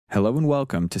Hello and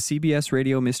welcome to CBS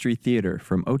Radio Mystery Theater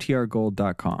from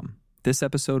OTRGold.com. This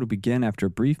episode will begin after a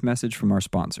brief message from our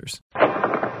sponsors.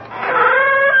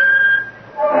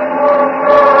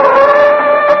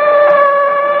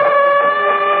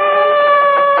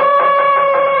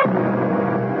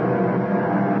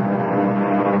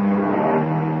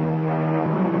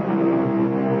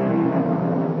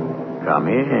 Come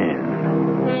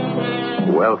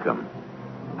in. Welcome.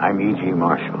 I'm E.G.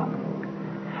 Marshall.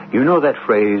 You know that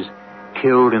phrase,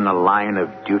 killed in the line of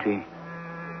duty?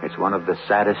 It's one of the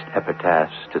saddest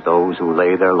epitaphs to those who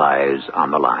lay their lives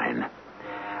on the line.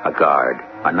 A guard,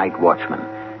 a night watchman,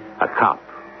 a cop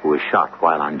who is shot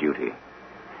while on duty.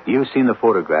 You've seen the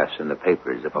photographs in the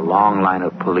papers of a long line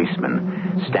of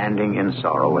policemen standing in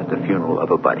sorrow at the funeral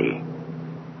of a buddy.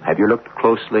 Have you looked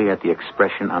closely at the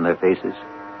expression on their faces?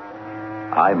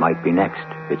 I might be next,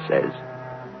 it says.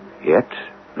 Yet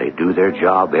they do their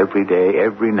job every day,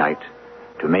 every night,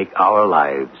 to make our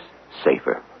lives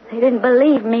safer. They didn't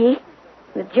believe me.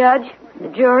 The judge, the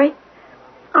jury.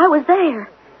 I was there.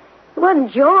 It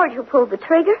wasn't George who pulled the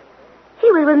trigger.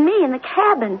 He was with me in the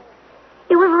cabin.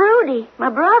 It was Rudy, my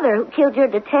brother, who killed your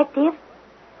detective.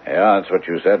 Yeah, that's what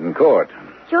you said in court.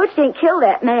 George didn't kill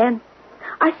that man.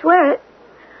 I swear it.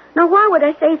 Now, why would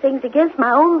I say things against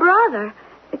my own brother?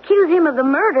 Accuse him of the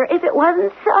murder if it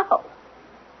wasn't so?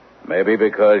 Maybe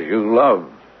because you love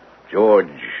George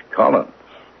Collins.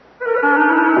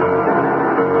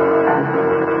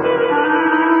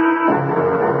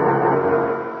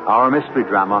 Our mystery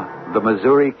drama, The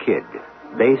Missouri Kid,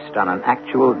 based on an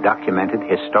actual documented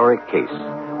historic case,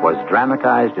 was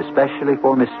dramatized especially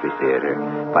for Mystery Theater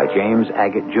by James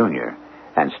Agate Jr.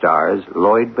 and stars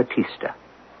Lloyd Battista.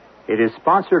 It is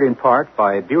sponsored in part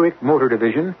by Buick Motor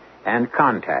Division and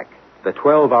Contact, the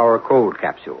 12-hour cold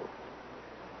capsule.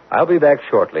 I'll be back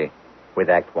shortly with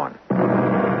Act One.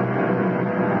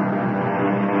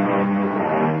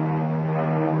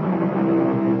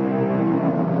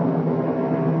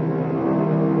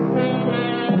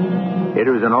 It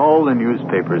was in all the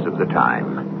newspapers of the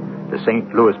time. The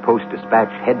St. Louis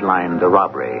Post-Dispatch headlined the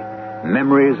robbery,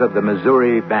 Memories of the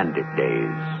Missouri Bandit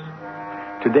Days.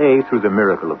 Today, through the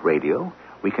miracle of radio,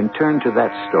 we can turn to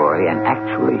that story and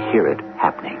actually hear it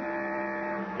happening.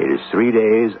 It is 3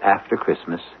 days after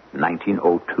Christmas,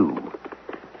 1902.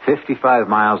 55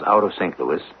 miles out of St.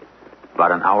 Louis,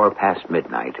 about an hour past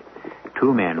midnight,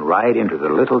 two men ride into the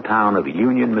little town of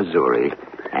Union, Missouri,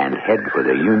 and head for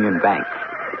the Union Bank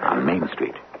on Main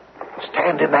Street.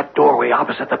 Stand in that doorway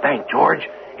opposite the bank, George.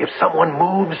 If someone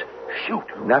moves, shoot.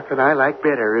 Nothing I like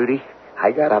better, Rudy.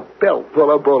 I got a belt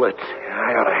full of bullets.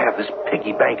 I ought to have this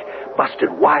piggy bank busted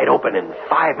wide open in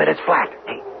 5 minutes flat.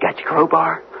 Hey, got your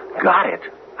crowbar? Got it.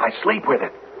 I sleep with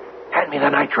it. Hand me the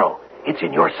nitro. It's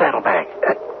in your saddlebag.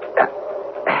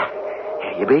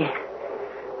 Here you be.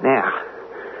 Now,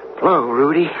 blow,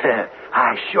 Rudy.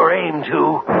 I sure aim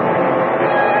to.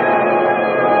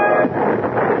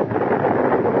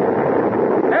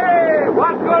 Hey,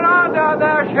 what's going on down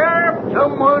there, Sheriff?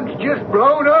 Someone's just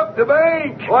blown up the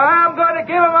bank. Well, I'm going to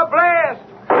give him a blast.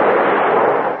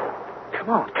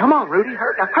 Come on, Rudy.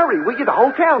 Hurry, will you? The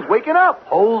whole town's waking up.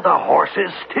 Hold the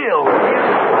horses still.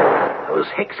 Those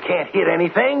hicks can't hit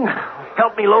anything.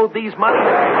 Help me load these money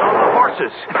bags on the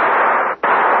horses.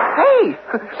 Hey,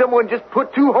 someone just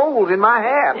put 2 holes in my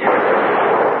hat.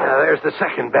 There's the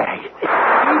second bag.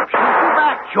 Keep shooting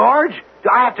back, George. Do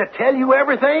I have to tell you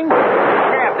everything?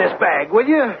 Grab this bag, will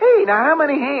you? Hey, now how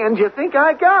many hands you think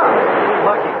I got? You're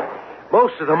lucky.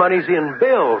 Most of the money's in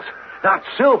bills, not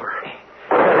silver.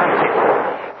 That's it.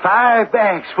 5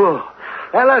 bags full.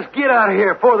 Now let's get out of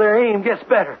here before their aim gets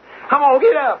better. Come on,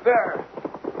 get up there.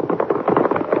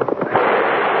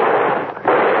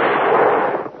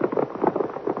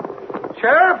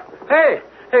 Sheriff? Hey,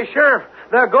 Sheriff,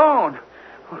 they're gone.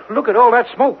 Look at all that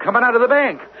smoke coming out of the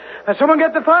bank. Now, someone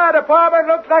get the fire department.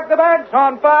 Looks like the bank's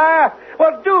on fire.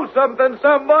 Well, do something,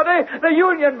 somebody. The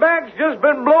Union Bank's just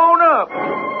been blown up.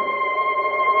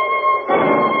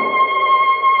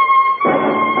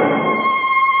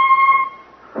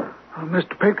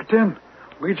 Mr. Pinkerton,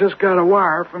 we just got a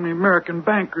wire from the American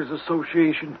Bankers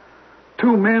Association.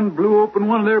 2 men blew open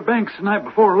one of their banks the night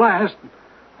before last and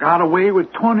got away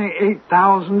with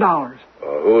 $28,000.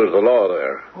 Who is the law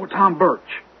there? Oh, Tom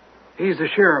Birch. He's the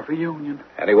sheriff of Union.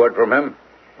 Any word from him?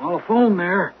 Well, a phone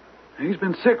there. He's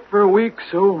been sick for a week,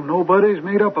 so nobody's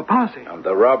made up a posse. And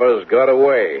the robbers got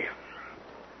away.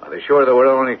 Are they sure there were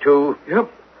only 2?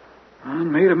 Yep.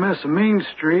 And made a mess of Main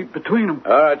Street between them.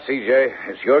 All right, CJ.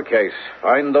 It's your case.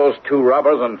 Find those 2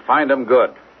 robbers and find them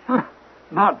good.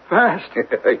 Not fast.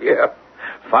 Yeah.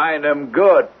 Find them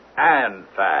good and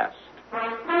fast.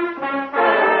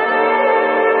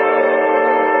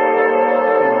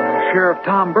 Sheriff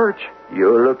Tom Birch.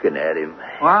 You're looking at him.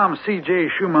 Well, I'm C.J.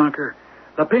 Schumacher.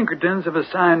 The Pinkertons have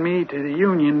assigned me to the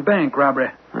Union Bank robbery.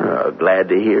 Oh, glad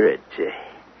to hear it.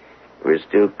 We're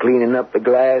still cleaning up the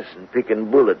glass and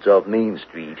picking bullets off Main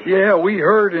Street. Yeah, we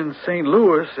heard in St.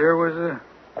 Louis there was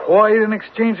quite an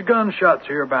exchange of gunshots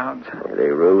hereabouts. They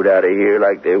rode out of here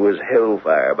like there was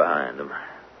hellfire behind them.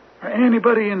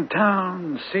 Anybody in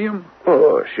town see 'em?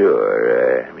 Oh,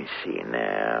 sure. Let me see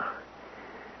now.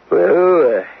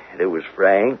 Well, there was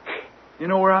Frank. You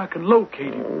know where I can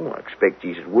locate him? Oh, I expect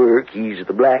he's at work. He's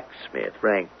the blacksmith,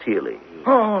 Frank Tilley.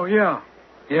 Oh, yeah.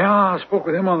 Yeah, I spoke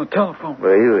with him on the telephone.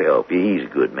 Well, he'll help you. He's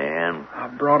a good man. I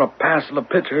brought a passel of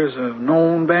pictures of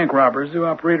known bank robbers who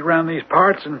operate around these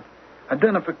parts, and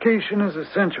identification is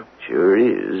essential. Sure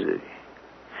is.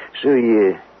 So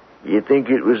you think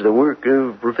it was the work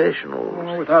of professionals?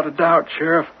 Oh, without a doubt,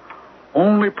 Sheriff.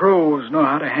 Only pros know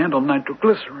how to handle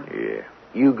nitroglycerin. Yeah.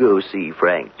 You go see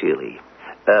Frank Tilley.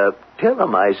 Tell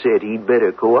him I said he'd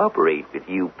better cooperate with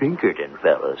you Pinkerton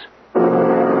fellas.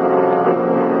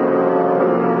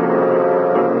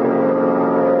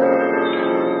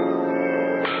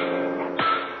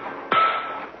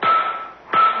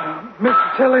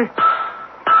 Mr. Tilley?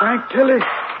 Frank Tilley?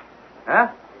 Huh?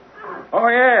 Oh,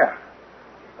 yeah.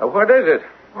 What is it?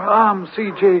 Well, I'm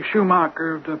C.J.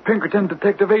 Schumacher of the Pinkerton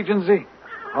Detective Agency.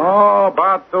 Oh,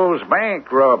 about those bank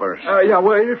robbers. Yeah,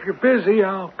 well, if you're busy,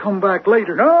 I'll come back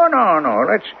later. No.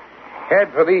 Let's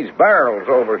head for these barrels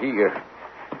over here.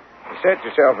 Set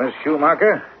yourself, Miss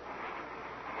Schumacher.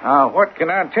 What can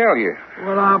I tell you?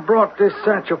 Well, I brought this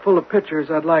satchel full of pictures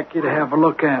I'd like you to have a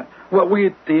look at. What we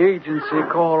at the agency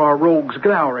call our rogues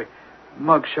gallery.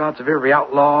 Mugshots of every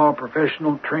outlaw,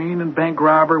 professional, trained, and bank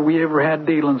robber we ever had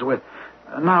dealings with.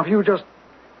 Now, if you just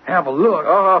have a look.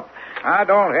 Oh, I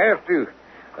don't have to.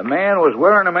 The man was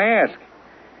wearing a mask.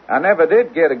 I never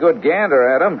did get a good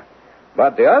gander at him.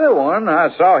 But the other one, I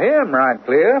saw him right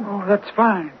clear. Oh, that's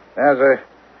fine. There's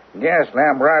a gas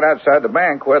lamp right outside the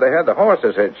bank where they had the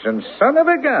horses hitched, and son of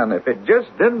a gun, if it just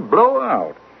didn't blow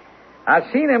out.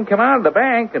 I seen him come out of the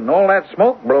bank and all that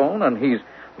smoke blown, and he's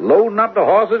loading up the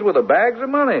horses with the bags of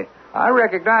money. I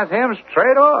recognize him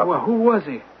straight off. Well, who was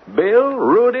he? Bill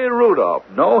Rudy Rudolph.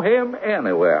 Know him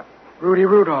anywhere. Rudy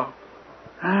Rudolph.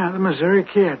 The Missouri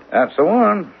Kid. That's the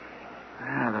one.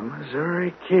 The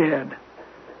Missouri Kid.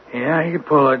 Yeah, he could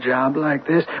pull a job like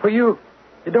this. Well, you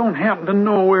don't happen to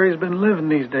know where he's been living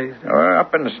these days?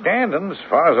 Up in Standon, as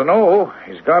far as I know.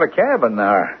 He's got a cabin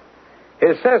there.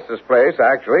 His sister's place,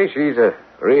 actually. She's a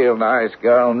real nice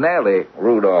girl, Nellie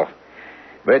Rudolph.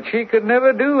 But she could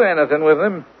never do anything with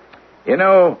him. You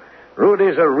know,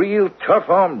 Rudy's a real tough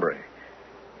hombre.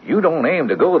 You don't aim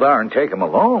to go there and take him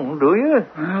alone, do you?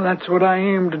 Well, that's what I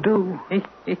aim to do.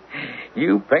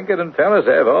 You Pinkerton fellas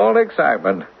have all the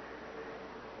excitement.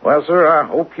 Well, sir, I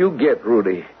hope you get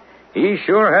Rudy. He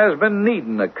sure has been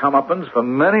needing the comeuppance for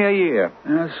many a year.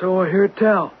 So I hear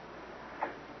tell.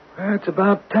 Well, it's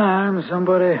about time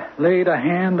somebody laid a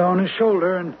hand on his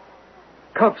shoulder and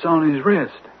cuffs on his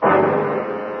wrist.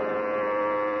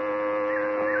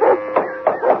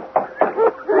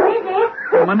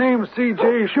 My name's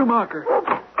C.J. Schumacher.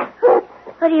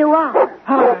 What do you want?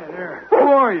 Hi there. Who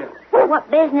are you? What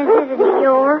business is it of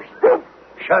yours?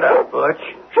 Shut up, Butch.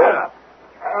 Shut up.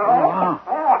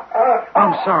 Oh,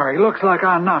 I'm sorry. Looks like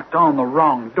I knocked on the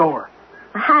wrong door.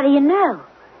 How do you know?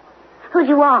 Who'd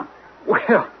you want?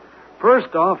 Well,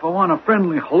 first off, I want a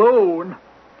friendly hello, and,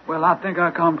 well, I think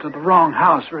I come to the wrong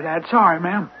house for that. Sorry,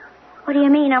 ma'am. What do you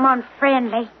mean I'm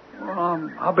unfriendly? Well,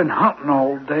 I've been hunting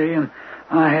all day, and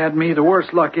I had me the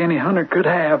worst luck any hunter could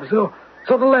have. So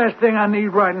the last thing I need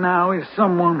right now is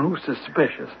someone who's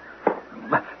suspicious.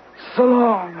 So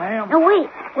long, ma'am. Now,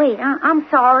 wait. I'm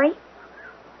sorry.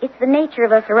 It's the nature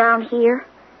of us around here.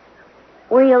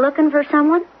 Were you looking for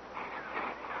someone?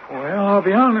 Well, I'll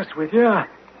be honest with you.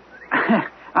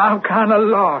 I'm kind of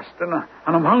lost, and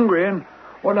I'm hungry, and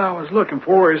what I was looking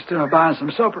for is to buy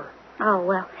some supper. Oh,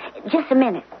 well, just a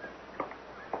minute.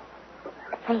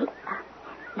 Say,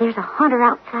 there's a hunter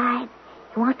outside.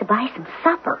 He wants to buy some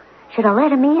supper. Should I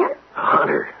let him in? A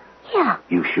hunter? Yeah.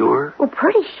 You sure? Well,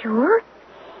 pretty sure.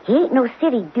 He ain't no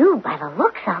city dude by the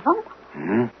looks of him.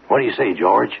 What do you say,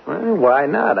 George? Well, why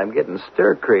not? I'm getting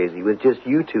stir-crazy with just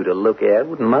you two to look at.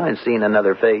 Wouldn't mind seeing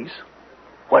another face.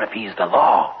 What if he's the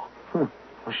law?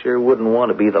 I sure wouldn't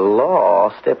want to be the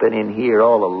law stepping in here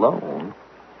all alone.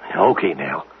 Okay,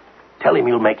 now. Tell him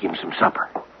you'll make him some supper.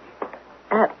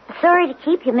 Sorry to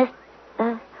keep you, Miss...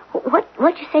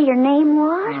 what'd you say your name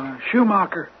was?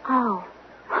 Schumacher. Oh.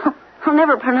 I'll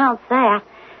never pronounce that.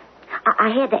 I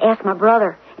had to ask my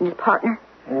brother and his partner.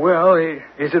 Well,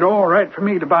 is it all right for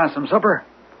me to buy some supper?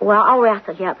 Well, I'll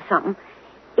wrestle you up something.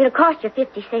 It'll cost you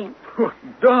 50 cents.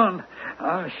 Done.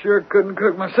 I sure couldn't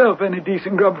cook myself any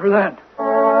decent grub for that.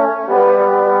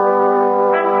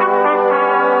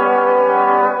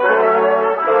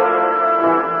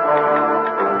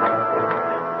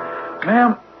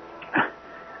 Ma'am,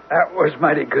 that was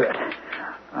mighty good.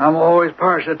 I'm always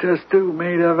partial to a stew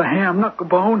made of a ham knuckle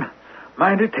bone.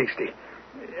 Mighty tasty.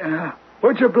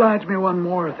 Would you oblige me one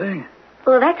more thing?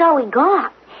 Well, that's all we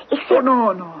got. Except...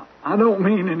 Oh, no. I don't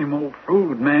mean any more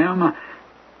food, ma'am.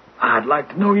 I'd like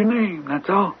to know your name, that's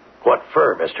all. What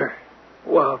for, mister?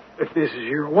 Well, if this is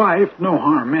your wife, no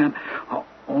harm, man.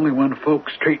 Only when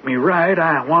folks treat me right,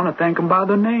 I want to thank them by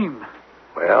their name.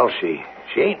 Well, she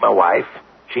ain't my wife.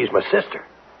 She's my sister.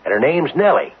 And her name's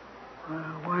Nellie.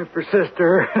 Wife or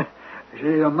sister,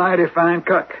 she's a mighty fine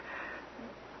cook.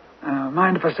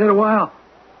 Mind if I sit a while?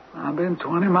 I've been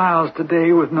 20 miles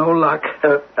today with no luck.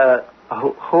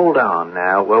 Hold on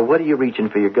now. Well, what are you reaching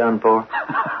for your gun for?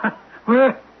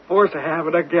 Well, force of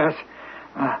habit, I guess.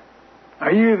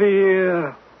 Are you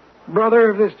the brother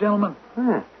of this gentleman?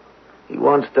 He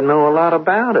wants to know a lot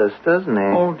about us, doesn't he?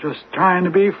 Oh, just trying to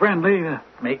be friendly, to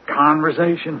make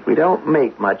conversation. We don't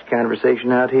make much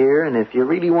conversation out here, and if you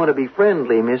really want to be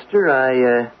friendly, mister,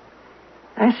 I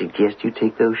suggest you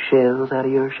take those shells out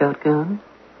of your shotgun.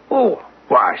 Oh,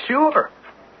 why, sure.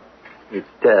 It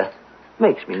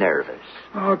makes me nervous.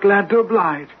 Oh, glad to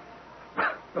oblige.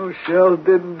 Those shells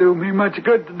didn't do me much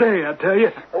good today, I tell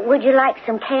you. Would you like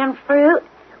some canned fruit?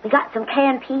 We got some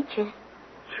canned peaches.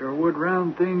 Sure would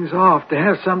round things off to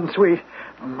have something sweet.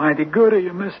 Mighty good of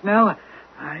you, Miss Nell.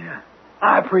 I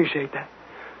appreciate that.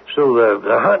 So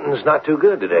the hunting's not too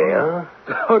good today,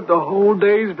 huh? The whole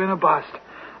day's been a bust.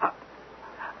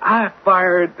 I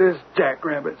fired this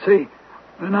jackrabbit, see?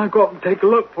 Then I go up and take a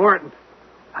look for it,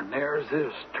 and there's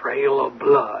this trail of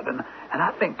blood. And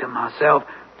I think to myself,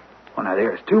 well, now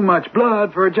there's too much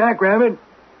blood for a jackrabbit.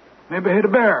 Maybe I hit a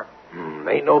bear.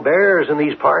 Ain't no bears in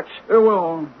these parts.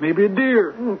 Well, maybe a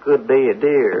deer. Could be a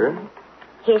deer.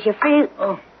 Here's your fruit.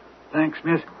 Oh, thanks,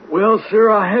 miss. Well, sir,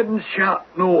 I hadn't shot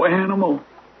no animal.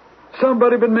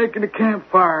 Somebody been making a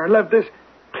campfire and left this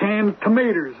canned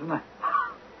tomatoes, and I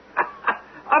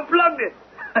plugged it.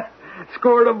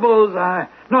 Scored a bullseye.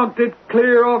 Knocked it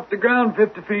clear off the ground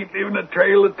 50 feet, leaving a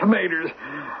trail of tomatoes.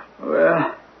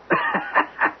 Well,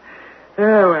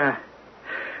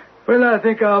 well, I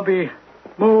think I'll be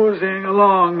moseying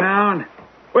along now. And,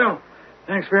 well,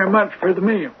 thanks very much for the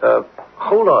meal.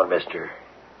 Hold on, mister.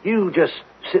 You just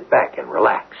sit back and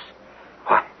relax.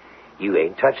 Why, you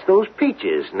ain't touched those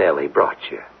peaches Nellie brought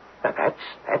you. Now,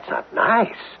 that's not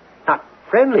nice. Not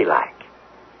friendly-like.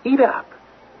 Eat up.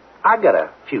 I got a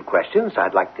few questions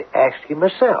I'd like to ask you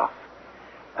myself.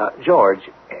 George,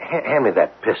 hand me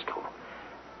that pistol.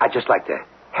 I'd just like to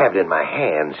have it in my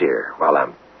hands here while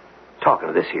I'm talking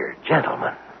to this here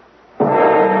gentleman.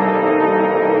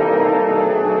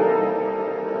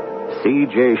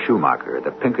 C.J. Schumacher,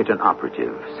 the Pinkerton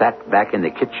operative, sat back in the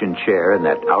kitchen chair in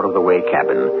that out-of-the-way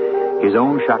cabin, his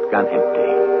own shotgun empty,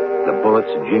 the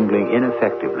bullets jingling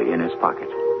ineffectively in his pocket.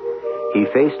 He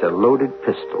faced a loaded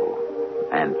pistol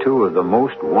and two of the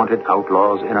most wanted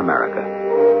outlaws in America,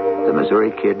 the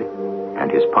Missouri Kid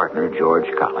and his partner, George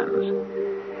Collins.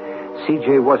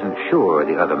 C.J. wasn't sure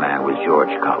the other man was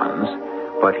George Collins,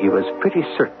 but he was pretty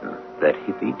certain that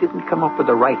if he didn't come up with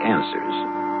the right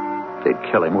answers,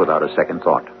 they'd kill him without a second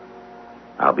thought.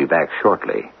 I'll be back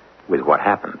shortly with what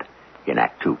happened in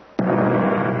Act 2.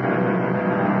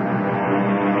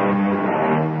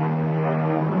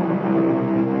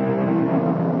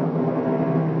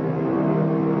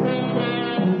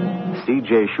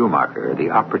 C.J. Schumacher, the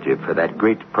operative for that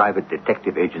great private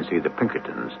detective agency, the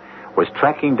Pinkertons, was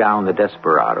tracking down the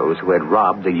desperados who had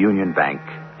robbed the Union Bank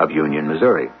of Union,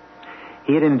 Missouri.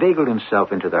 He had inveigled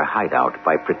himself into their hideout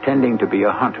by pretending to be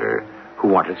a hunter who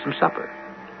wanted some supper.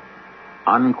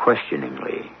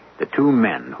 Unquestioningly, the two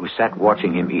men who sat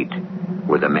watching him eat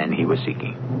were the men he was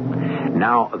seeking.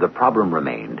 Now, the problem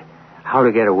remained how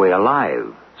to get away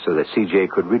alive so that C.J.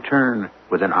 could return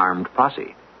with an armed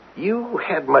posse. You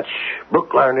had much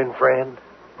book learning, friend?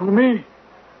 Who, me?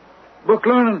 Book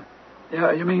learning?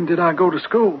 Yeah, you mean did I go to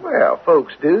school? Well,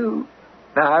 folks do.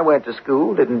 Now, I went to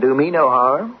school. Didn't do me no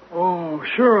harm. Oh,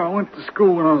 sure, I went to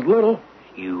school when I was little.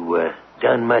 You,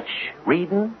 done much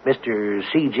reading, Mr.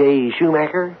 C.J.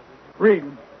 Schumacher?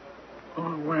 Reading?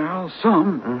 Oh, well,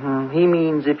 some. He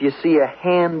means if you see a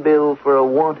handbill for a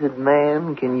wanted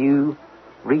man, can you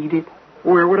read it?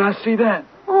 Where would I see that?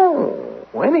 Oh,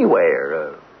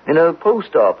 anywhere. In a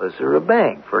post office or a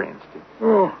bank, for instance.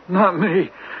 Oh, not me.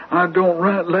 I don't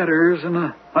write letters, and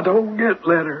I don't get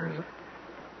letters.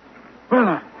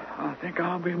 Well, I think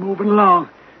I'll be moving along.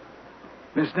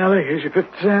 Miss Nellie, here's your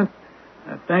 50 cents.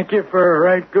 Thank you for a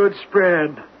right good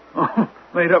spread. Oh,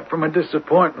 made up for my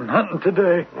disappointment hunting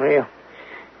today. Well,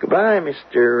 goodbye,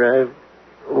 Mr.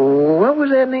 What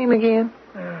was that name again?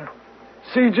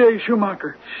 C.J.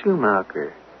 Schumacher.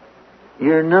 Schumacher.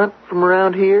 You're not from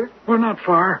around here? Well, not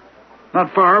far.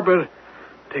 Not far, but it'll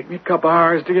take me a couple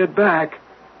hours to get back.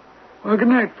 Well, good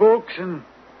night, folks, and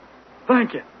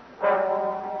thank you.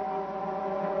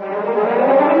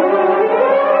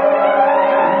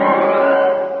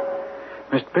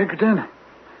 Mr. Pinkerton,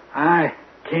 I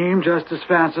came just as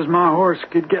fast as my horse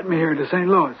could get me here to St.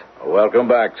 Louis. Welcome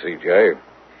back, C.J.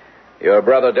 Your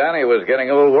brother Danny was getting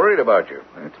a little worried about you.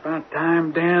 It's about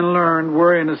time Dan learned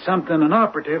worrying is something an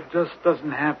operative just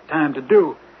doesn't have time to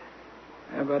do.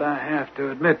 But I have to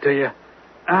admit to you,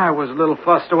 I was a little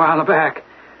fussed a while back.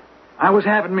 I was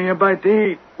having me a bite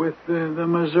to eat with the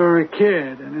Missouri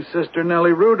Kid and his sister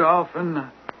Nellie Rudolph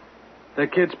and the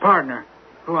kid's partner,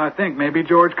 who I think may be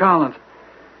George Collins.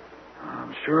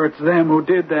 I'm sure it's them who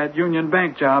did that Union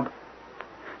Bank job.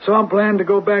 So I'm planning to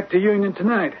go back to Union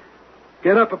tonight.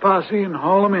 Get up a posse and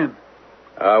haul them in.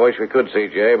 I wish we could,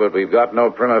 C.J., but we've got no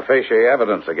prima facie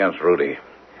evidence against Rudy.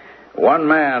 One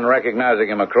man recognizing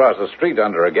him across the street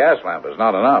under a gas lamp is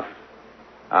not enough.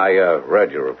 I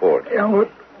read your report. Yeah,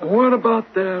 what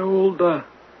about that old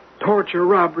torture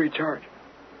robbery charge?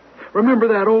 Remember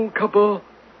that old couple,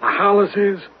 the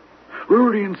Hollises?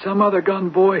 Rudy and some other gun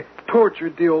boy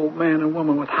tortured the old man and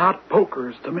woman with hot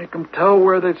pokers to make them tell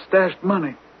where they'd stashed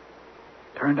money.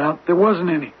 Turned out there wasn't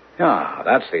any. Ah,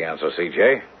 that's the answer,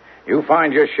 C.J. You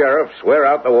find your sheriff, swear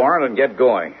out the warrant, and get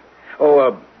going.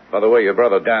 Oh, by the way, your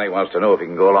brother Danny wants to know if he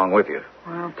can go along with you.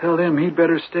 Well, tell him he'd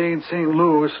better stay in St.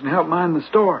 Louis and help mind the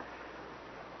store.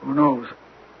 Who knows?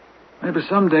 Maybe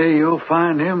someday you'll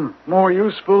find him more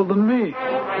useful than me.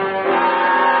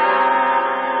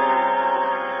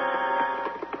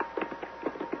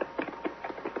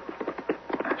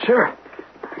 Sure.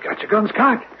 Got your guns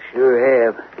cocked? Sure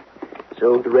have.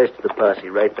 So the rest of the posse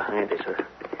right behind us.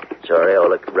 Sorry,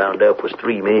 all I could round up was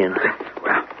 3 men.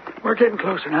 Well, we're getting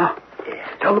closer now. Yeah.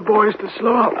 Tell the boys to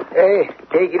slow up. Hey,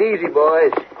 take it easy,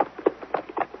 boys.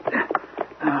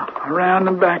 Now, around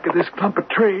and back of this clump of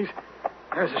trees,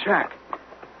 there's a shack.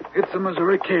 It's the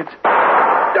Missouri Kids.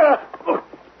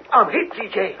 I'm hit,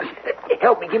 C.J.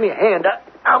 Help me, give me a hand.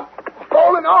 I'm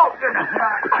falling off.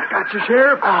 I got you,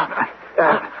 Sheriff.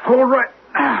 Hold right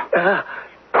now.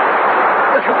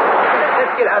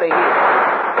 Let's get out of here.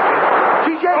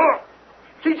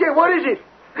 C.J., what is it?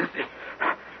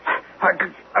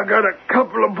 I got a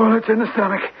couple of bullets in the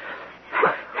stomach.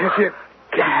 If you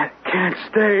can't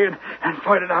stay and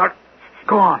fight it out,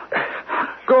 go on.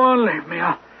 Go on, leave me.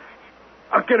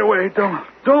 I'll get away.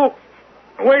 Don't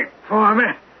wait for me.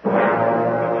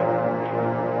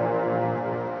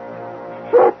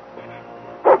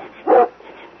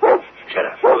 Shut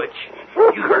up, Butch.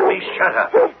 You heard me. Shut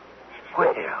up.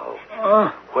 Well,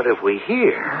 what have we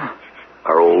here?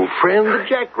 Our old friend, the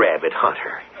jackrabbit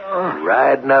hunter.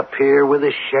 Riding up here with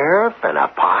a sheriff and a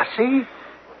posse?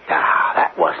 Ah,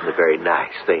 that wasn't a very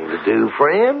nice thing to do,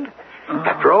 friend.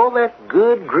 After all that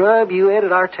good grub you ate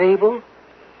at our table?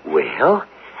 Well,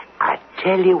 I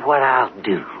tell you what I'll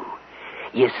do.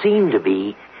 You seem to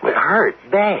be hurt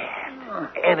bad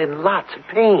and in lots of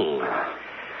pain.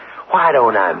 Why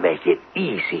don't I make it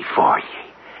easy for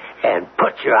you and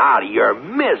put you out of your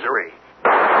misery?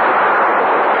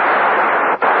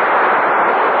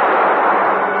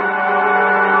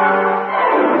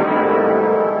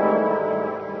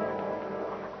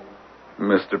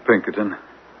 Mr. Pinkerton.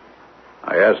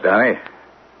 Yes, Danny.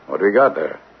 What do we got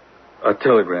there? A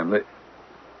telegram.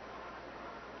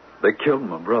 They killed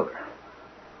my brother.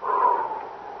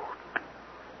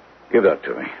 Give that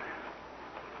to me.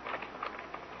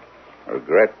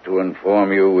 Regret to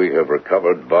inform you we have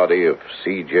recovered body of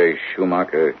C.J.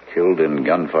 Schumacher killed in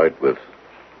gunfight with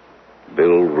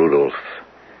Bill Rudolph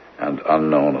and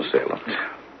unknown assailant.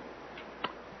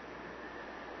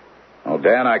 Oh,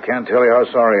 Dan, I can't tell you how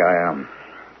sorry I am.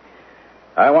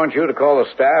 I want you to call the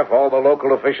staff, all the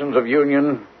local officials of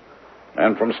Union,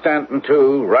 and from Stanton,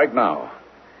 too, right now.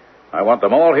 I want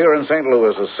them all here in St.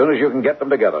 Louis as soon as you can get them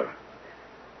together.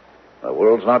 The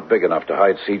world's not big enough to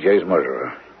hide C.J.'s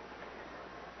murderer.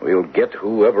 We'll get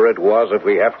whoever it was if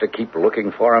we have to keep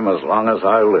looking for him as long as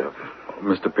I live.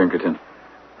 Mr. Pinkerton,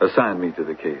 assign me to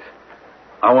the case.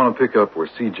 I want to pick up where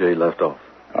C.J. left off.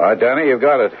 All right, Danny, you've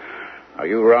got it. Now,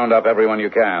 you round up everyone you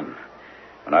can.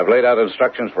 When I've laid out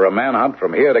instructions for a manhunt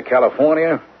from here to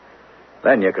California,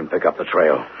 then you can pick up the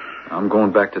trail. I'm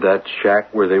going back to that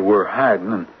shack where they were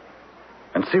hiding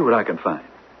and see what I can find.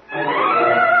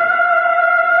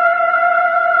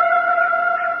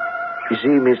 You see,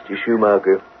 Mr.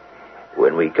 Schumacher,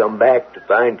 when we come back to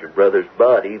find your brother's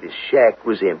body, the shack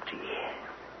was empty.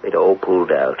 They'd all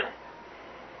pulled out.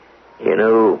 You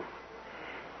know,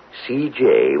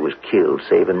 C.J. was killed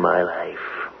saving my life.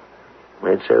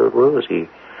 That's how it was. He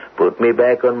put me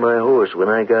back on my horse when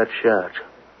I got shot.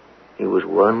 He was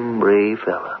one brave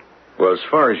fella. Well, as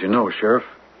far as you know, Sheriff,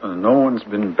 no one's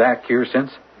been back here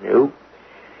since? Nope.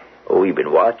 Oh, we've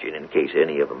been watching in case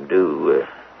any of them do.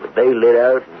 But they lit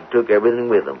out and took everything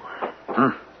with them.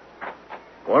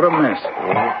 What a mess.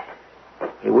 Yeah.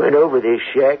 He went over this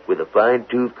shack with a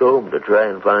fine-tooth comb to try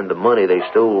and find the money they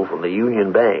stole from the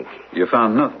Union Bank. You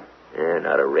found nothing?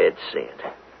 Not a red cent.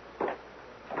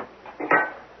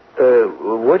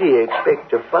 What do you expect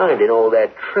to find in all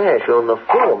that trash on the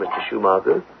floor, Mr.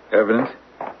 Schumacher? Evidence?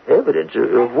 Evidence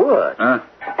of what?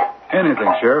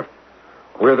 Anything, Sheriff.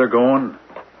 Where they're going,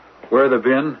 where they've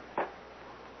been.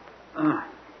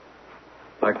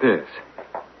 Like this.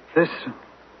 This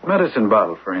medicine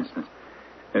bottle, for instance.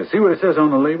 See what it says on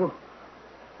the label?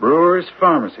 Brewer's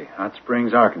Pharmacy, Hot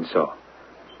Springs, Arkansas.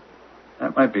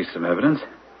 That might be some evidence.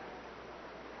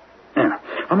 Yeah,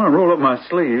 I'm going to roll up my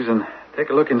sleeves and take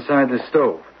a look inside this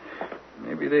stove.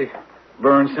 Maybe they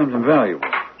burned something valuable.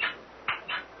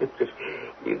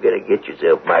 You're going to get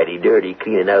yourself mighty dirty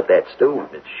cleaning out that stove,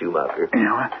 Mr. Schumacher. You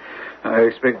know, I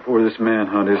expect before this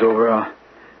manhunt is over, I'll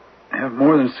have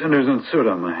more than cinders and soot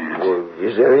on my hands. Well,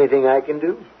 is there anything I can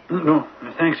do? No,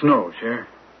 thanks, no, Sheriff.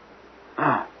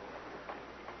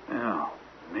 Now,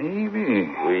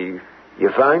 maybe. You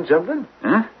find something?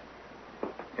 Huh?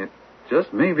 It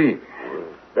just may be.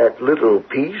 That little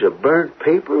piece of burnt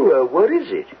paper, what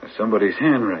is it? Somebody's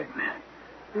handwriting.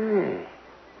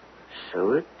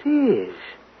 So it is.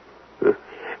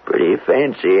 Pretty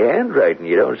fancy handwriting.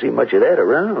 You don't see much of that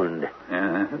around.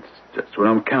 Yeah, that's just what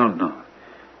I'm counting on.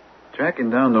 Tracking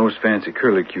down those fancy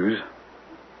curlicues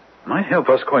might help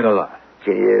us quite a lot.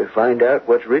 Can you find out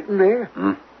what's written there?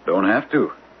 Don't have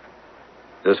to.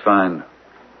 Just find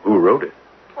who wrote it.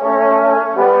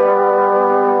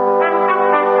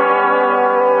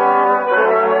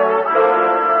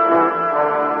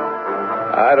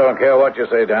 I don't care what you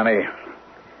say, Danny.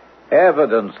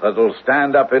 Evidence that'll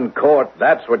stand up in court,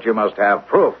 that's what you must have,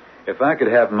 proof. If I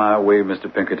could have my way,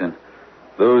 Mr. Pinkerton,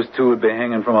 those two would be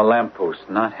hanging from a lamppost,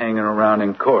 not hanging around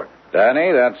in court.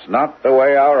 Danny, that's not the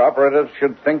way our operatives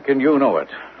should think, and you know it.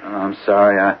 I'm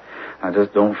sorry, I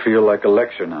just don't feel like a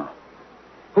lecture now.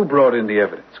 Who brought in the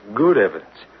evidence? Good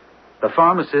evidence. The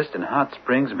pharmacist in Hot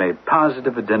Springs made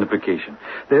positive identification.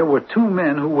 There were two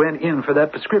men who went in for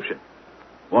that prescription.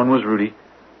 One was Rudy,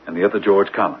 and the other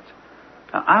George Collins.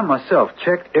 Now, I myself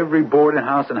checked every boarding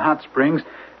house in Hot Springs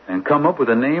and come up with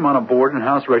a name on a boarding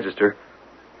house register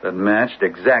that matched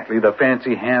exactly the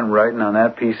fancy handwriting on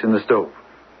that piece in the stove.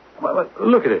 Well,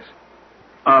 look at this.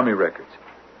 Army records.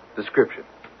 Description.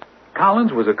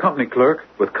 Collins was a company clerk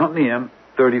with Company M,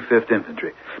 35th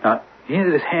Infantry. Now,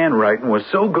 his handwriting was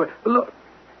so good. Look,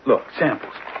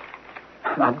 samples.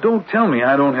 Now, don't tell me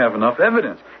I don't have enough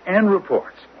evidence and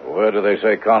reports. Where do they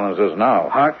say Collins is now?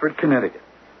 Hartford, Connecticut.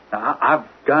 Now, I've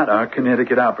got our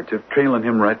Connecticut operative trailing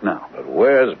him right now. But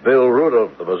where's Bill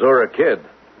Rudolph, the Missouri kid?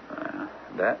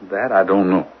 That I don't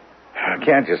know.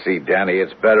 Can't you see, Danny,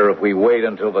 it's better if we wait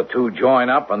until the two join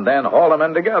up and then haul them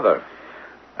in together.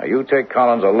 Now, you take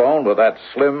Collins alone with that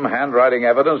slim handwriting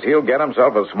evidence, he'll get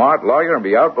himself a smart lawyer and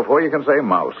be out before you can say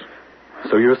mouse.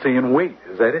 So you're saying wait,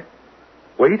 is that it?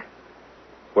 Wait?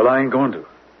 Well, I ain't going to.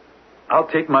 I'll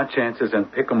take my chances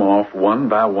and pick them off one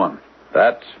by one.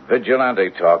 That's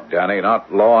vigilante talk, Danny,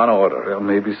 not law and order. Well,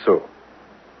 maybe so.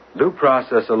 Due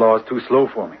process of law is too slow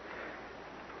for me.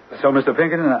 So, Mr.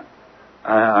 Pinkerton,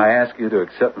 I ask you to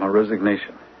accept my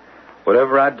resignation.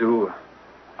 Whatever I do,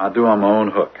 I'll do on my own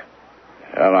hook.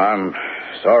 Well, I'm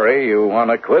sorry you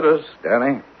want to quit us,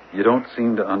 Danny. You don't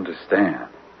seem to understand.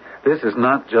 This is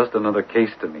not just another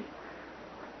case to me.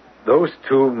 Those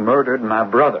two murdered my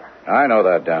brother. I know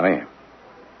that, Danny.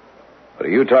 But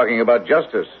are you talking about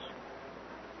justice?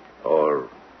 Or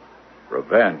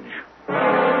revenge?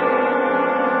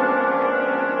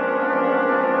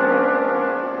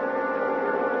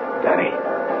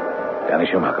 Danny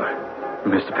Schumacher.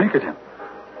 Mr. Pinkerton,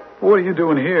 what are you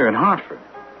doing here in Hartford?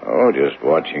 Oh, just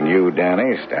watching you,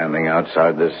 Danny, standing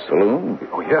outside this saloon.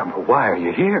 Oh, yeah, but why are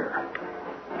you here?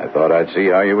 I thought I'd see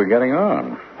how you were getting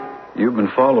on. You've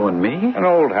been following me? An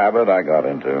old habit I got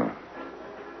into.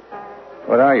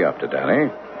 What are you up to, Danny?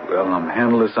 Well, I'm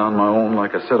handling this on my own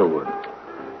like I said I would.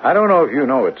 I don't know if you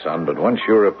know it, son, but once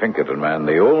you're a Pinkerton man,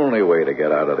 the only way to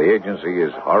get out of the agency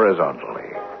is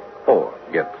horizontally. Or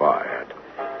get fired.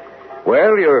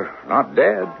 Well, you're not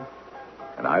dead.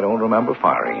 and I don't remember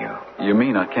firing you. You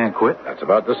mean I can't quit? That's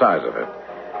about the size of it.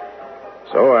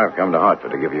 So I've come to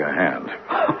Hartford to give you a hand.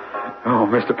 Oh,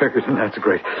 Mr. Pickerton, that's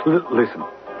great. Listen,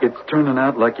 it's turning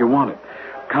out like you want it.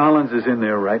 Collins is in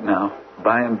there right now,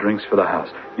 buying drinks for the house.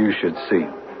 You should see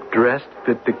him. Dressed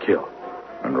fit to kill.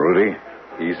 And Rudy?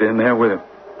 He's in there with him.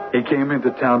 He came into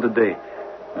town today,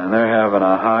 and they're having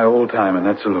a high old time in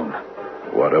that saloon.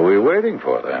 What are we waiting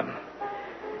for, then?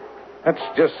 Let's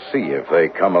just see if they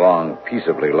come along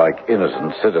peaceably like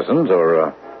innocent citizens,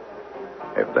 or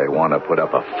if they want to put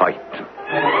up a fight.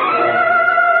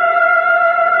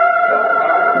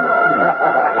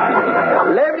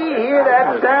 Let me hear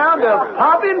that sound of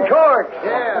popping corks.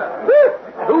 Yeah. Woo!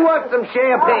 Who wants some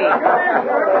champagne?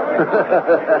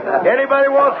 Anybody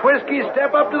wants whiskey,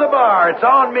 step up to the bar. It's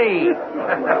on me.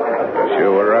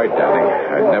 You were right, Danny.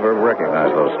 I'd never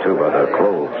recognized those two by their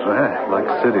clothes. Like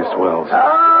city swells.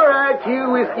 All right,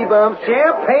 you whiskey bums.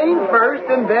 Champagne first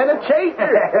and then a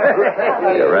chaser.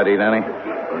 You ready, Danny?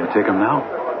 You take him now?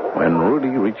 When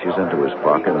Rudy reaches into his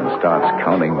pocket and starts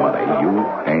counting money, you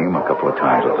aim a couple of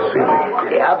times at the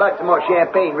ceiling. Yeah, how about some more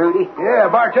champagne, Rudy?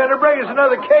 Yeah, bartender, bring us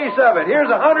another case of it.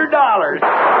 Here's $100.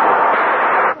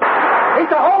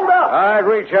 It's a hold up. All right,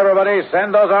 reach, everybody.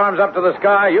 Send those arms up to the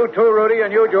sky. You too, Rudy,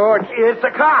 and you, George. It's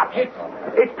the cops.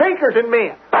 It's Pinkerton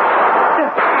men.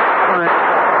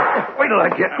 Wait till I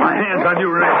get my hands on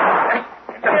you, Ray.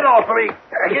 Get off of me.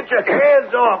 Get your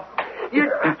hands off.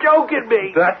 You're joking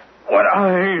me. That's what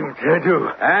I aim to do.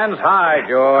 Hands high,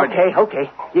 George. Okay.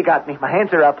 You got me. My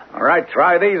hands are up. All right,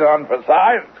 try these on for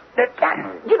size.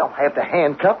 You don't have to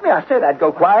handcuff me. I said I'd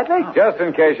go quietly. Just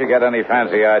in case you get any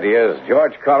fancy ideas,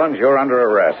 George Collins, you're under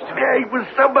arrest. Hey, will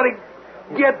somebody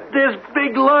get this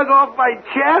big lug off my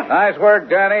chest? Nice work,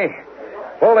 Danny.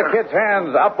 Pull the kid's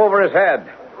hands up over his head.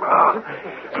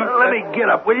 Let me get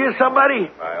up, will you,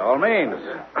 somebody? By all means.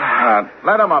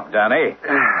 Let him up, Danny.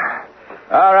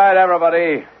 All right,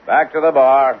 everybody. Back to the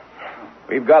bar.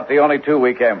 We've got the only two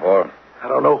we came for. I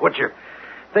don't know what you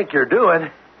think you're doing.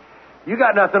 You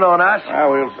got nothing on us.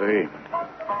 We'll see.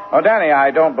 Oh, Danny, I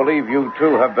don't believe you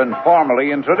two have been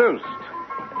formally introduced.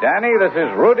 Danny, this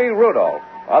is Rudy Rudolph,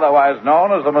 otherwise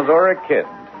known as the Missouri Kid.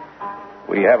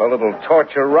 We have a little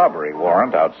torture robbery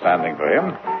warrant outstanding for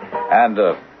him. And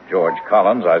George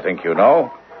Collins, I think you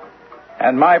know.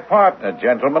 And my partner,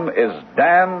 gentlemen, is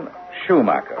Dan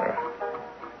Schumacher.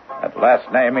 That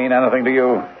last name mean anything to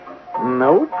you?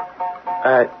 Nope.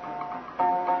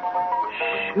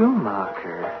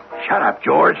 Schumacher. Shut up,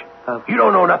 George. You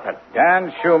don't know nothing.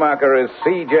 Dan Schumacher is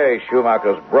C.J.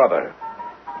 Schumacher's brother.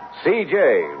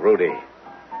 C.J., Rudy.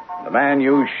 The man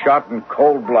you shot in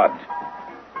cold blood.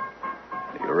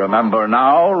 Do you remember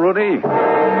now, Rudy?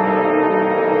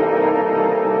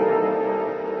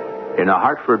 In a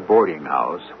Hartford boarding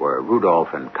house where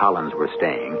Rudolph and Collins were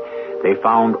staying, they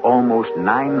found almost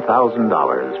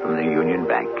 $9,000 from the Union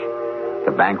Bank.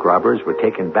 The bank robbers were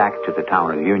taken back to the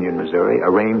town of Union, Missouri,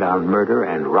 arraigned on murder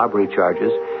and robbery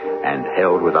charges, and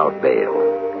held without bail.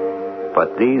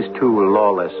 But these two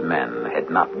lawless men had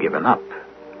not given up,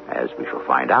 as we shall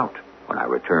find out when I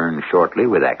return shortly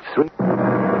with Act 3.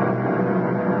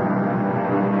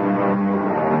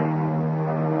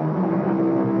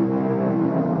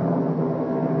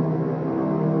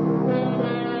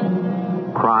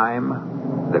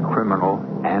 Crime, the criminal,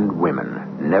 and women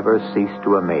never ceased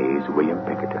to amaze William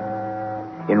Pinkerton.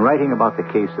 In writing about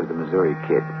the case of the Missouri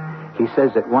Kid, he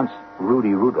says that once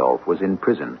Rudy Rudolph was in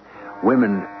prison,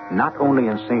 women, not only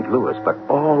in St. Louis, but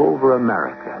all over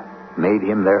America, made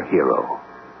him their hero,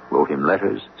 wrote him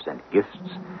letters, sent gifts,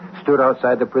 stood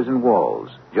outside the prison walls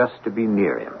just to be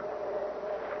near him.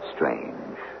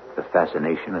 Strange, the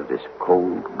fascination of this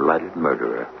cold-blooded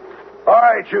murderer. All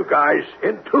right, you guys,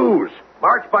 in twos.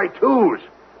 March by twos.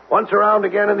 Once around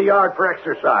again in the yard for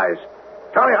exercise.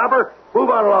 Charlie Hopper, move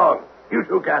on along. You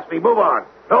too, Gatsby, move on.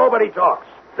 Nobody talks.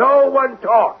 No one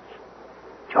talks.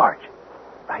 George,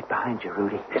 right behind you,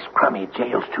 Rudy. This crummy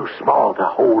jail's too small to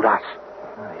hold us.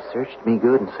 They searched me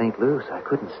good in St. Louis. I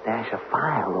couldn't stash a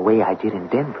file the way I did in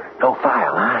Denver. No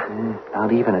file, huh?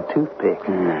 Not even a toothpick.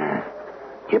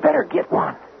 You better get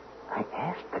one. I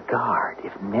asked the guard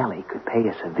if Nellie could pay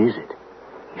us a visit.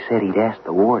 He said he'd ask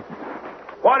the warden.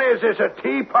 What is this, a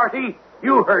tea party?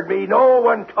 You heard me. No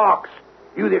one talks.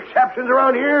 You the exceptions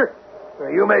around here?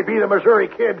 You may be the Missouri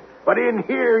Kid, but in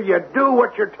here you do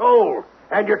what you're told.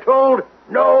 And you're told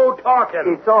no talking.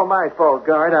 It's all my fault,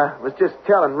 guard. I was just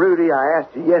telling Rudy I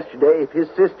asked you yesterday if his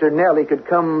sister Nellie could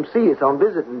come see us on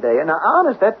visiting day. And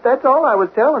honest, that's all I was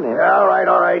telling him. All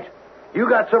right. You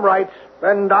got some rights,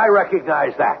 and I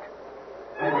recognize that.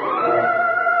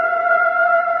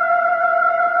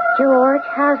 George,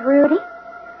 how's Rudy?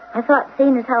 I thought,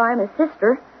 seeing as how I'm his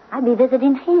sister, I'd be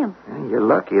visiting him. You're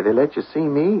lucky they let you see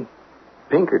me.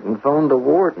 Pinkerton phoned the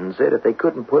warden, said if they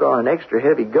couldn't put on an extra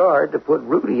heavy guard to put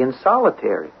Rudy in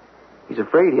solitary. He's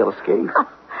afraid he'll escape.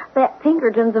 That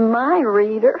Pinkerton's a mind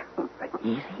reader.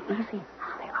 Easy.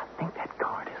 I think that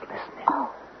guard is listening.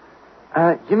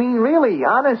 Oh. You mean really,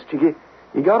 honest? You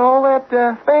got all that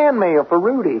fan mail for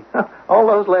Rudy? All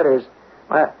those letters.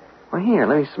 Well, here,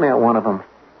 let me smell one of them.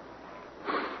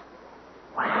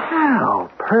 Wow,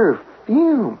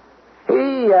 perfume.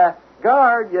 Hey,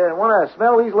 guard, you want to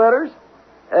smell these letters?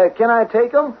 Can I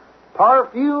take them?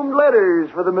 Perfumed letters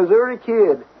for the Missouri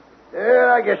Kid.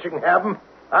 Yeah, I guess you can have them.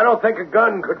 I don't think a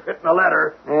gun could fit in a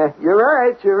letter. You're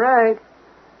right.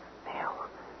 Nell,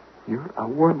 you're a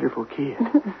wonderful kid.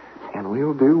 And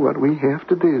we'll do what we have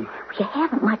to do. You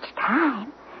haven't much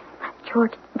time.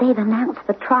 George, they've announced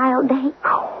the trial date.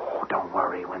 Oh, don't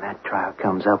worry. When that trial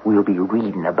comes up, we'll be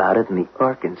reading about it in the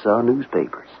Arkansas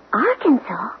newspapers.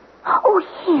 Arkansas? Oh,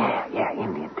 yeah. Yeah,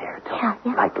 Indian territory.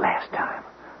 Yeah. Like last time.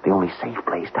 The only safe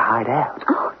place to hide out.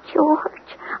 Oh,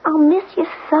 George, I'll miss you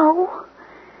so.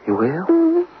 You will?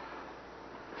 Mm-hmm.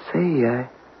 Say,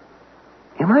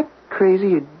 am I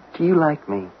crazy or do you like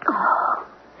me? Oh,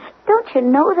 don't you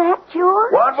know that,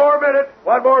 George? One more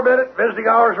minute. Visiting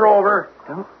hours are over.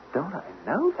 Don't I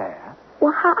know that?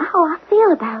 Well, how I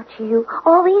feel about you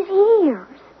all these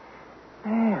years.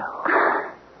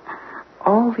 Well,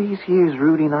 all these years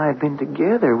Rudy and I have been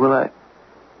together,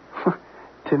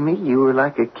 to me you were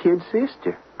like a kid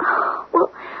sister. Oh,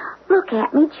 well, look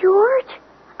at me, George.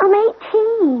 I'm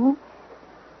 18.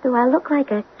 Do I look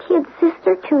like a kid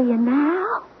sister to you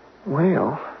now?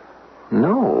 Well,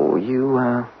 no, you,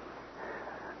 I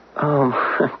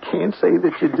can't say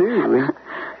that you do.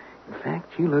 In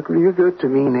fact, you look real good to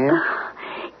me now.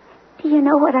 Do you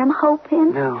know what I'm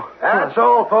hoping? No. That's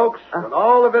all, folks. Will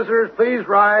all the visitors please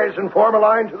rise and form a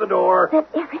line to the door? That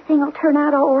everything will turn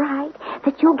out all right.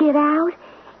 That you'll get out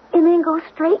and then go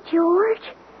straight, George,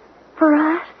 for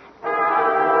us.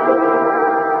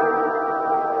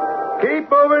 Keep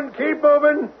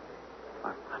moving.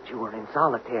 But you were in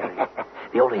solitary.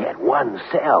 They only had one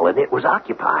cell, and it was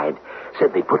occupied.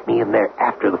 Said they put me in there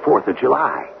after the 4th of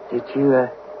July. Did you,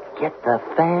 get the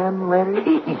fan letters?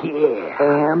 Yeah.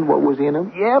 And what was in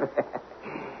them? Yep.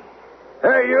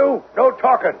 Hey, you. No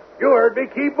talking. You heard me.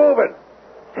 Keep moving.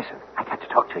 Listen, I got to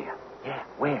talk to you. Yeah,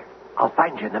 where? I'll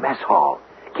find you in the mess hall.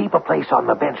 Keep a place on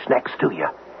the bench next to you.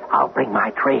 I'll bring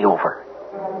my tray over.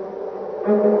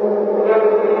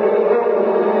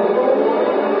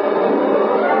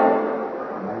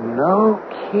 No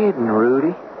kidding,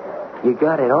 Rudy. You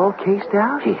got it all cased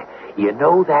out? You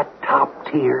know that top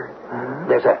tier? Uh-huh.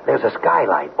 There's a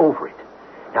skylight over it.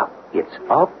 Now, it's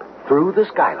up through the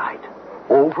skylight,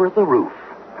 over the roof,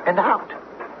 and out.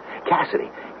 Cassidy,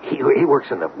 he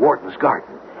works in the warden's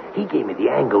garden. He gave me the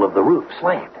angle of the roof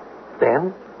slant.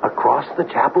 Then, across the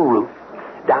chapel roof,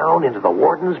 down into the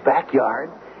warden's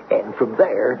backyard, and from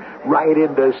there, right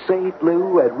into St.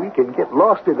 Lou, and we can get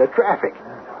lost in the traffic.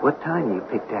 What time you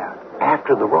picked out?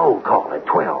 After the roll call at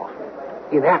 12.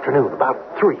 In the afternoon,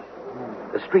 about 3.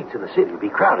 The streets in the city will be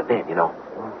crowded then, you know.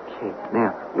 Okay.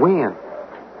 Now, when?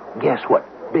 Guess what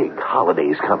big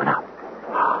holiday's coming up?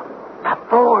 The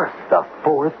 4th. The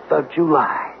 4th of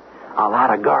July. A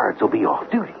lot of guards will be off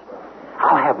duty.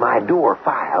 I'll have my door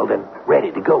filed and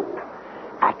ready to go.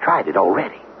 I tried it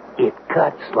already. It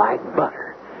cuts like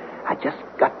butter. I just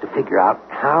got to figure out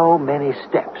how many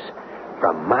steps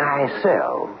from my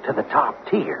cell to the top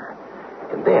tier.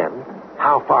 And then,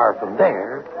 how far from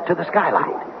there to the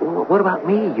skylight. Well, what about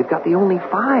me? You've got the only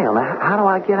file. How do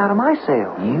I get out of my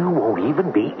cell? You won't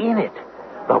even be in it.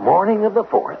 The morning of the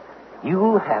 4th,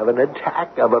 you'll have an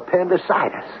attack of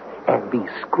appendicitis and be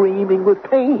screaming with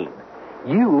pain.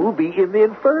 You'll be in the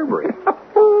infirmary.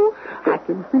 I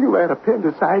can feel that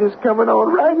appendicitis coming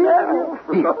on right now.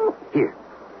 Here.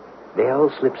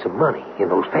 They'll slip some money in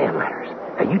those fan letters.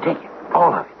 Now, you take it.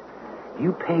 All of it.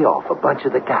 You pay off a bunch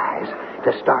of the guys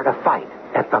to start a fight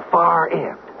at the far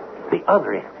end. The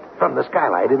other end, from the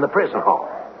skylight in the prison hall.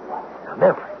 Now,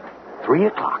 remember, 3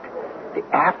 o'clock, the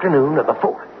afternoon of the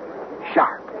 4th.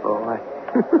 Sharp. Boy.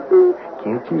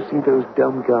 Can't you see those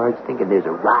dumb guards thinking there's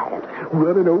a riot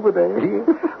running over there?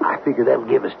 I figure that'll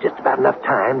give us just about enough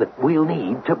time that we'll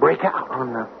need to break out.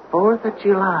 On the 4th of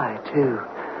July, too.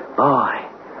 Boy,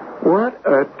 what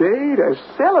a day to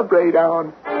celebrate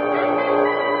on.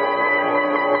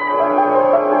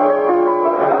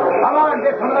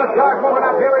 Start moving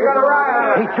up here. We got a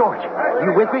riot. Hey, George,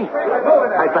 you with me?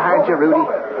 Right behind you, Rudy.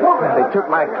 They took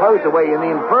my clothes away in the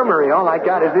infirmary. All I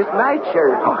got is this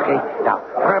nightshirt. Okay, now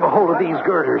grab a hold of these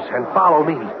girders and follow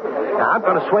me. Now, I'm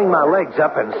going to swing my legs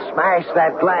up and smash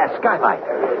that glass skylight.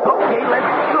 Okay, let's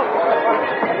go.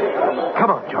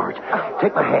 Come on, George.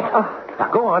 Take my hand.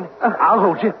 Now, go on. I'll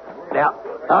hold you. Now,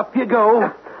 up you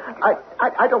go.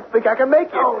 I don't think I can make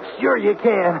it. Oh, sure you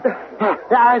can.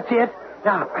 That's it.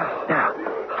 Now,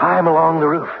 climb along the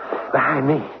roof behind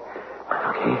me.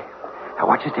 Okay. Now,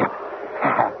 watch your step.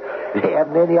 They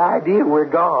haven't any idea we're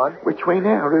gone. Which way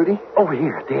now, Rudy? Over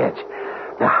here at the edge.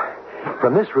 Now,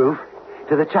 from this roof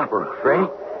to the chopper roof. Ready?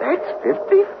 That's 50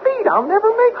 feet. I'll never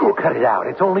make it. Oh, cut it out.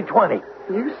 It's only 20.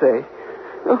 You say.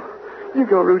 Oh, you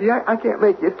go, Rudy. I can't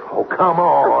make it. Oh, come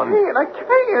on. I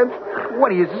can't.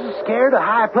 What are you, scared of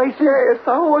high places? Yes,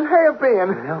 I always have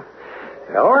been. Well,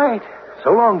 all right.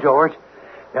 So long, George.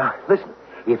 Now, listen.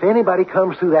 If anybody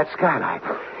comes through that skylight,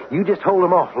 you just hold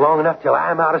them off long enough till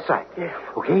I'm out of sight. Yeah.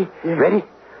 Okay? Yeah. Ready?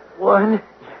 1,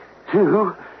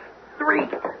 2, 3.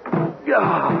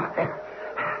 Oh.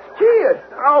 Kid!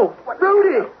 Oh,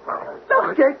 Rudy!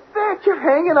 Look at that. You're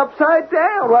hanging upside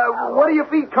down. What are your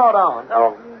feet caught on?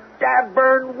 Oh,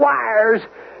 dad-burned wires.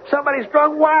 Somebody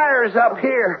strung wires up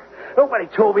here. Nobody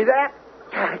told me that.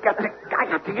 I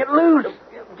got to get loose.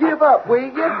 Give up, will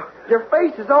you? Your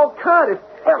face is all cut.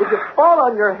 If you fall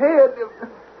on your head...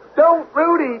 Don't,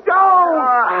 Rudy, don't!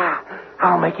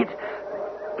 I'll make it.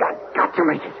 Got to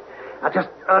make it. I'll just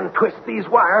untwist these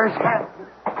wires.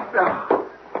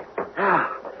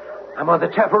 I'm on the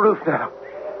chapel roof now.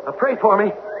 Now pray for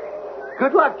me.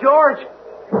 Good luck, George.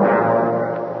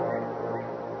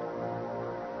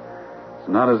 It's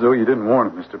not as though you didn't warn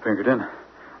them, Mr. Pinkerton.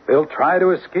 They'll try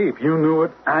to escape. You knew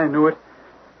it. I knew it.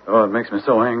 Oh, it makes me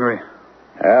so angry.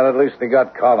 Well, at least they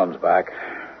got Collins back.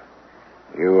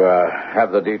 You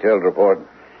have the detailed report?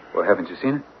 Well, haven't you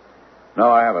seen it?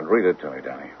 No, I haven't. Read it to me,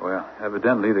 Danny. Well,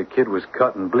 evidently the kid was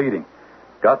cut and bleeding.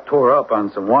 Got tore up on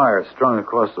some wires strung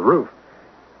across the roof.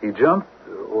 He jumped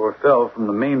or fell from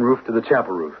the main roof to the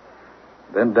chapel roof.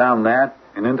 Then down that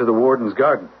and into the warden's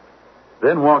garden.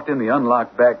 Then walked in the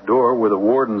unlocked back door where the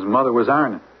warden's mother was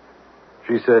ironing.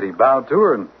 She said he bowed to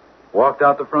her and walked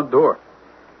out the front door.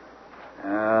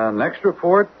 Next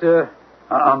report,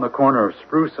 on the corner of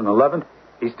Spruce and 11th,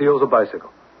 he steals a bicycle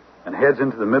and heads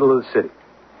into the middle of the city.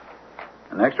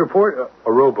 The next report,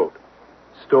 a rowboat,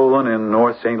 stolen in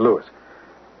North St. Louis.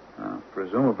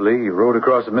 Presumably, he rowed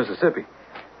across the Mississippi.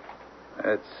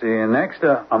 Let's see. Next,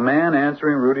 a man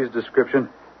answering Rudy's description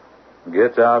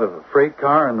gets out of a freight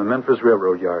car in the Memphis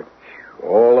Railroad yard.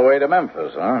 All the way to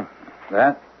Memphis, huh?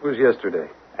 That was yesterday.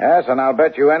 Yes, and I'll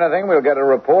bet you anything we'll get a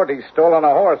report he's stolen a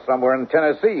horse somewhere in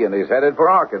Tennessee and he's headed for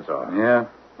Arkansas. Yeah,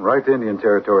 right to Indian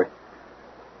territory.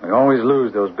 We always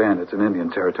lose those bandits in Indian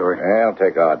territory. Well,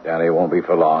 take out, Danny. It won't be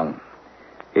for long.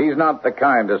 He's not the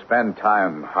kind to spend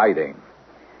time hiding.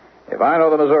 If I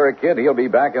know the Missouri Kid, he'll be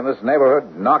back in this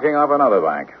neighborhood knocking off another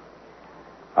bank.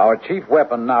 Our chief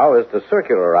weapon now is to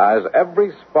circularize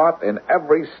every spot in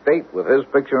every state with his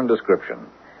picture and description.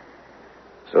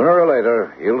 Sooner or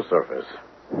later, he'll surface.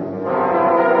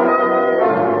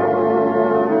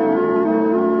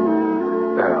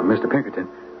 Mr. Pinkerton,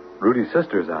 Rudy's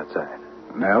sister's outside.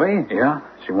 Nellie? Yeah,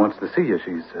 she wants to see you.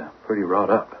 She's pretty wrought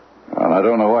up. Well, I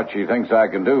don't know what she thinks I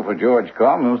can do for George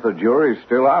Collins. The jury's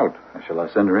still out. Shall I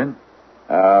send her in?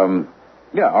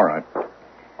 Yeah, all right.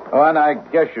 Oh, and I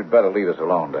guess you'd better leave us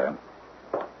alone, Dan.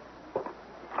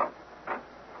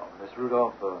 Miss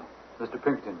Rudolph, Mr.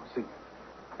 Pinkerton will see you.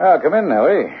 Oh, come in,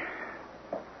 Nellie.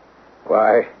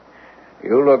 Why,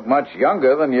 you look much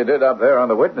younger than you did up there on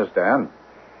the witness stand.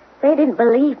 They didn't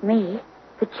believe me.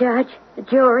 The judge, the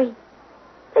jury.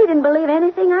 They didn't believe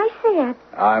anything I said.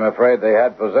 I'm afraid they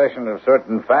had possession of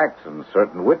certain facts and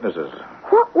certain witnesses.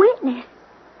 What witness?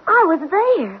 I was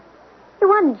there. It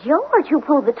wasn't George who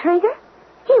pulled the trigger.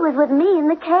 He was with me in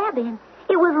the cabin.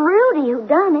 It was Rudy who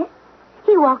done it.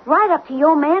 He walked right up to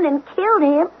your man and killed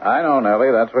him. I know,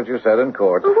 Nellie. That's what you said in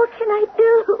court. Well, what can I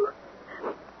do?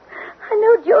 I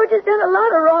know George has done a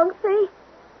lot of wrong things,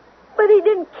 but he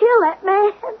didn't kill that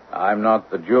man. I'm not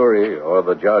the jury or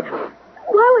the judge.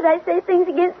 Why would I say things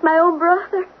against my own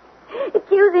brother?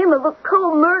 Accuse him of a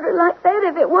cold murder like that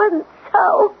if it wasn't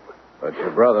so. But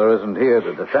your brother isn't here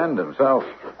to defend himself.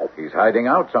 He's hiding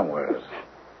out somewhere.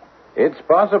 It's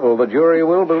possible the jury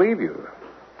will believe you.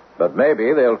 But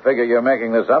maybe they'll figure you're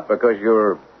making this up because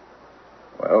you're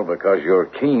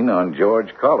keen on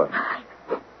George Collins.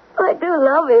 I do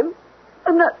love him.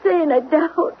 I'm not saying I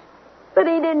don't. But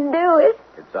he didn't do it.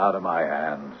 It's out of my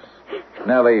hands.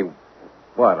 Nellie,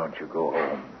 why don't you go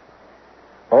home?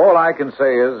 All I can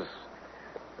say is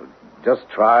just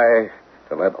try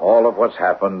to let all of what's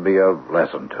happened be a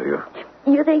lesson to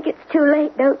you. You think it's too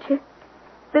late, don't you?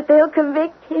 That they'll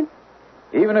convict him?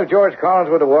 Even if George Collins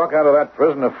were to walk out of that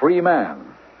prison a free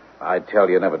man, I'd tell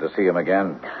you never to see him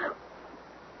again.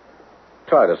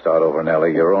 Try to start over,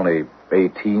 Nellie. You're only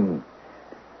 18.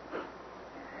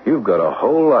 You've got a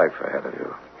whole life ahead of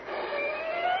you.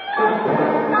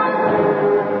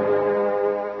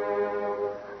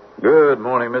 Good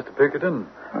morning, Mr. Pinkerton.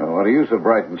 What are you so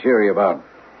bright and cheery about?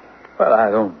 Well, I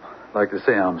don't like to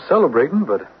say I'm celebrating,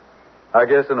 but I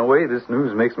guess in a way this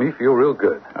news makes me feel real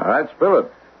good. All right, spill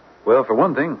it. Well, for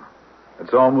one thing,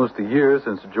 it's almost a year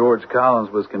since George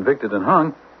Collins was convicted and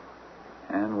hung,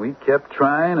 and we kept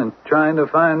trying and trying to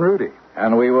find Rudy.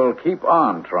 And we will keep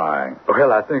on trying.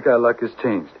 Well, I think our luck has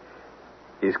changed.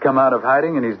 He's come out of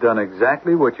hiding, and he's done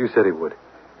exactly what you said he would.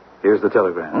 Here's the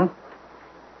telegram.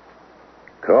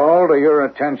 Call to your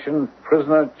attention,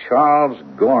 prisoner Charles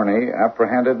Gorney,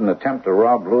 apprehended in attempt to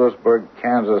rob Lewisburg,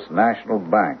 Kansas National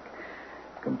Bank.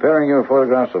 Comparing your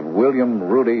photographs of William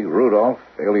Rudy Rudolph,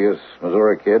 alias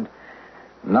Missouri Kid,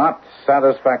 not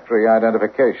satisfactory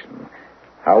identification.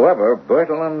 However,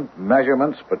 Bertillon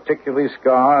measurements, particularly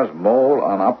scars, mole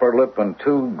on upper lip, and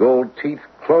 2 gold teeth,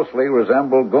 closely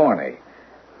resemble Gorney.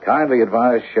 Kindly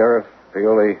advise Sheriff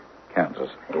Paoli, Kansas.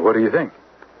 What do you think?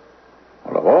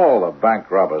 Well, of all the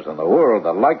bank robbers in the world,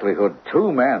 the likelihood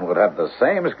 2 men would have the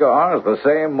same scars, the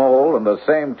same mole, and the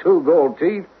same 2 gold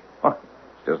teeth,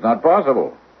 it's just not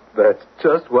possible. That's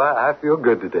just why I feel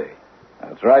good today.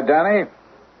 That's right, Danny.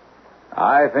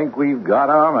 I think we've got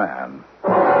our man.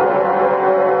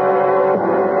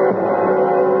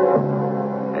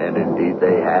 And indeed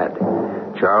they had.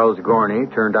 Charles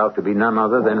Gorney turned out to be none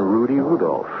other than Rudy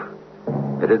Rudolph.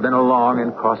 It had been a long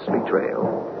and costly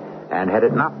trail. And had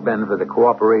it not been for the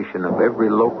cooperation of every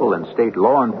local and state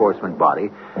law enforcement body,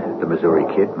 the Missouri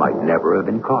Kid might never have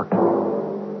been caught.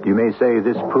 You may say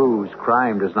this proves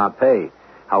crime does not pay.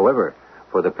 However,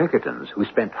 for the Pinkertons, who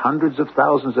spent hundreds of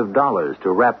thousands of dollars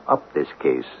to wrap up this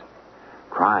case,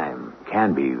 crime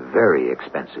can be very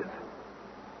expensive.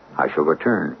 I shall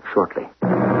return shortly.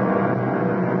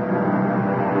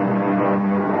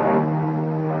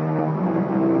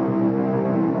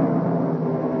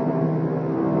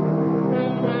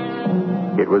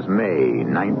 It was May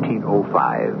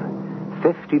 1905,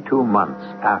 52 months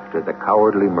after the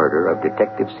cowardly murder of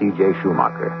Detective C.J.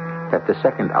 Schumacher, that the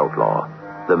second outlaw,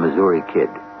 the Missouri Kid,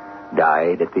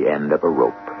 died at the end of a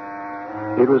rope.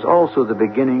 It was also the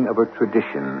beginning of a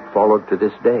tradition followed to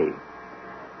this day.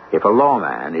 If a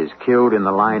lawman is killed in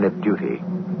the line of duty,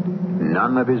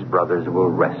 none of his brothers will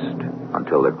rest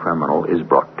until the criminal is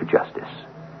brought to justice.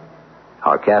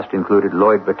 Our cast included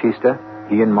Lloyd Batista,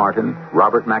 Ian Martin,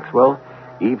 Robert Maxwell,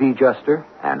 E.V. Juster,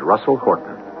 and Russell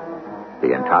Horton.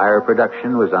 The entire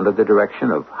production was under the direction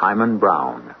of Hyman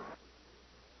Brown.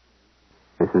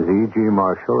 This is E.G.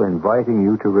 Marshall inviting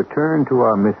you to return to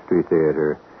our Mystery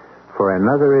Theater for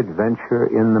another adventure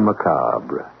in the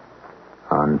macabre.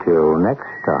 Until next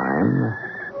time,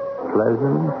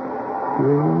 pleasant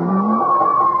dreams.